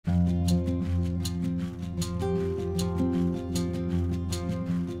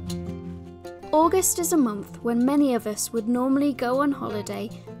August is a month when many of us would normally go on holiday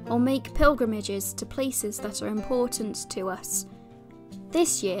or make pilgrimages to places that are important to us.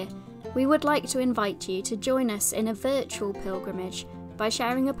 This year, we would like to invite you to join us in a virtual pilgrimage by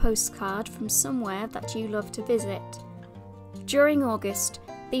sharing a postcard from somewhere that you love to visit. During August,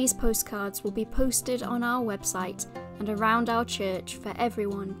 these postcards will be posted on our website and around our church for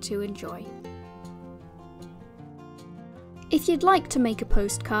everyone to enjoy. If you'd like to make a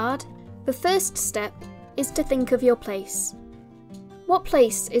postcard, the first step is to think of your place. What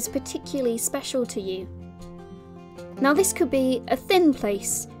place is particularly special to you? Now, this could be a thin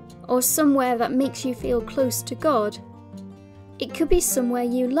place or somewhere that makes you feel close to God. It could be somewhere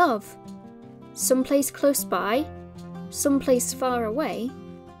you love, someplace close by, someplace far away,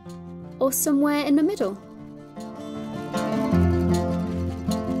 or somewhere in the middle.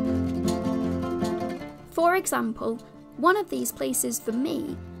 For example, one of these places for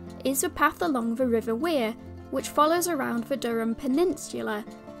me is a path along the River Wear, which follows around the Durham Peninsula,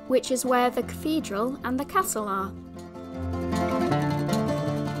 which is where the cathedral and the castle are.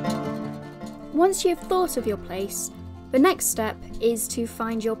 Once you've thought of your place, the next step is to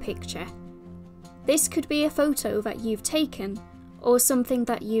find your picture. This could be a photo that you've taken or something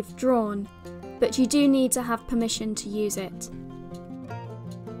that you've drawn, but you do need to have permission to use it.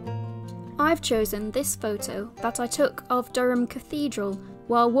 I've chosen this photo that I took of Durham Cathedral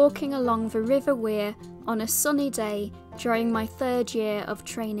while walking along the River Wear on a sunny day during my third year of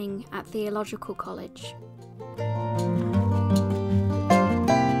training at Theological College.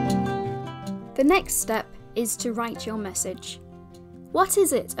 The next step is to write your message. What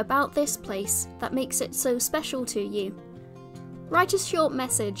is it about this place that makes it so special to you? Write a short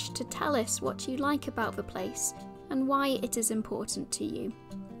message to tell us what you like about the place and why it is important to you.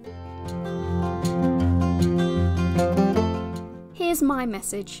 Here's my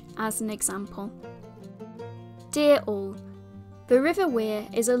message as an example. Dear all, the River Wear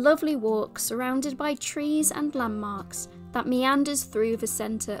is a lovely walk surrounded by trees and landmarks that meanders through the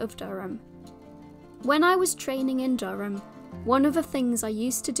centre of Durham. When I was training in Durham, one of the things I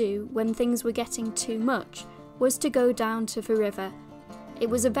used to do when things were getting too much was to go down to the river. It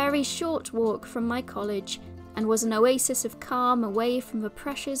was a very short walk from my college and was an oasis of calm away from the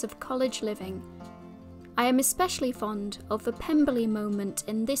pressures of college living. I am especially fond of the Pemberley moment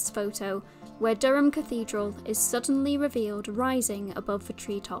in this photo where Durham Cathedral is suddenly revealed rising above the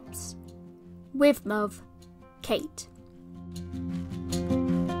treetops. With love, Kate.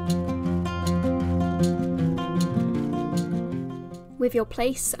 With your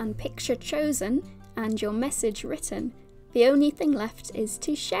place and picture chosen and your message written, the only thing left is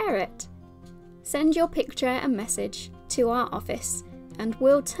to share it. Send your picture and message to our office and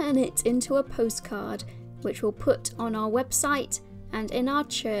we'll turn it into a postcard which we'll put on our website and in our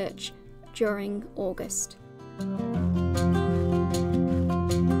church during August.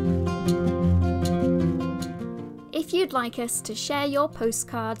 If you'd like us to share your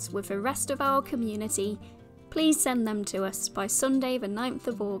postcards with the rest of our community, please send them to us by Sunday the 9th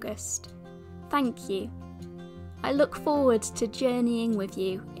of August. Thank you. I look forward to journeying with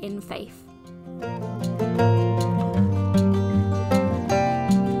you in faith.